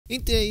In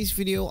today's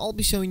video, I'll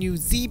be showing you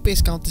the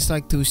best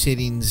Counter-Strike 2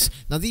 settings.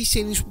 Now these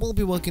settings will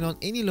be working on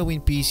any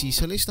low-end PC,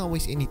 so let's not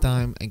waste any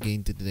time and get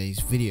into today's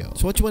video.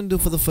 So what you want to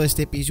do for the first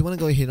step is you want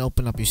to go ahead and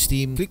open up your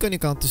Steam, click on your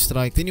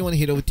Counter-Strike, then you want to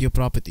head over to your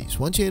properties.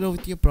 Once you head over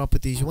to your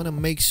properties, you want to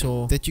make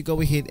sure that you go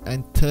ahead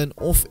and turn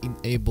off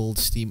enabled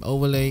Steam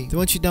overlay. Then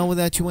once you're done with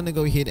that, you want to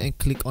go ahead and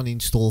click on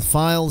install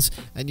files,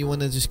 and you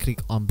want to just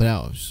click on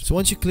browse. So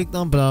once you click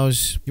on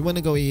browse, you want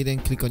to go ahead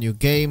and click on your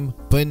game,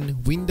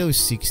 bin, Windows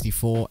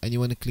 64, and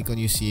you want to click on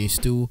your CS2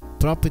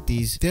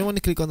 properties. Then you want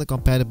to click on the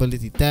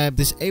compatibility tab,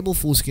 disable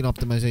full screen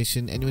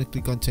optimization, and you want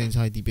to click on change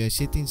high DPI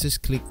settings.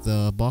 Just click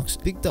the box,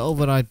 click the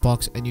override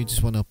box, and you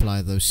just want to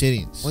apply those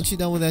settings. Once you're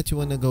done with that, you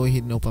want to go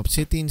ahead and open up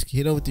settings,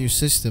 head over to your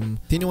system,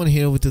 then you want to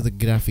head over to the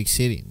graphic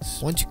settings.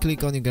 Once you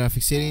click on your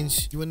graphic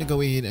settings, you want to go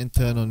ahead and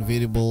turn on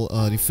variable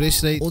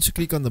refresh rate. Also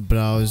click on the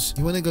browse,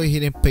 you want to go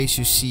ahead and paste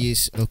your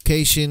CS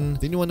location,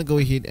 then you want to go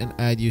ahead and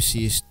add your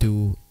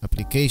CS2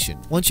 application.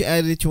 Once you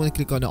added it, you want to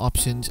click on the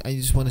options, and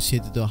you just want to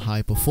set it to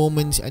high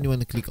performance, and you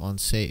want to click on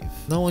save.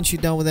 Now once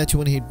you're done with that, you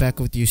want to head back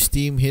over to your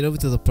Steam, head over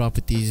to the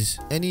properties,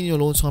 and in your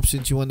launch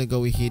options you want to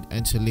go ahead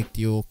and select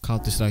your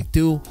Counter-Strike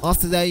 2.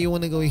 After that, you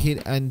want to go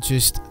ahead and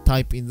just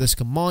type in this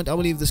command. I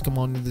will leave this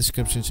command in the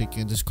description so you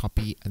can just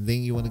copy, and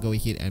then you want to go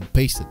ahead and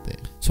paste it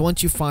there. So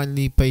once you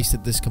finally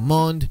pasted this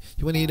command,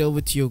 you want to head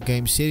over to your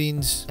game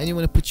settings, and you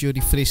want to put your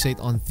refresh rate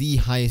on the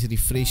highest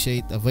refresh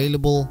rate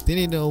available. Then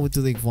head over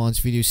to the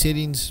advanced video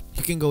settings.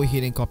 You can go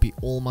ahead and copy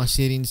all my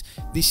settings.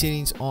 These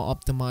settings are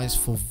optimized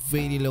for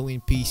very low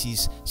end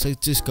PCs, so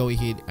just go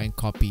ahead and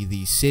copy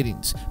these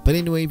settings. But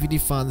anyway, if you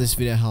did find this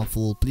video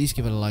helpful, please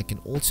give it a like and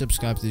also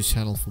subscribe to this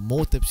channel for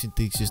more tips and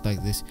tricks just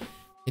like this.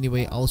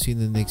 Anyway, I'll see you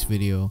in the next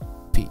video.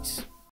 Peace.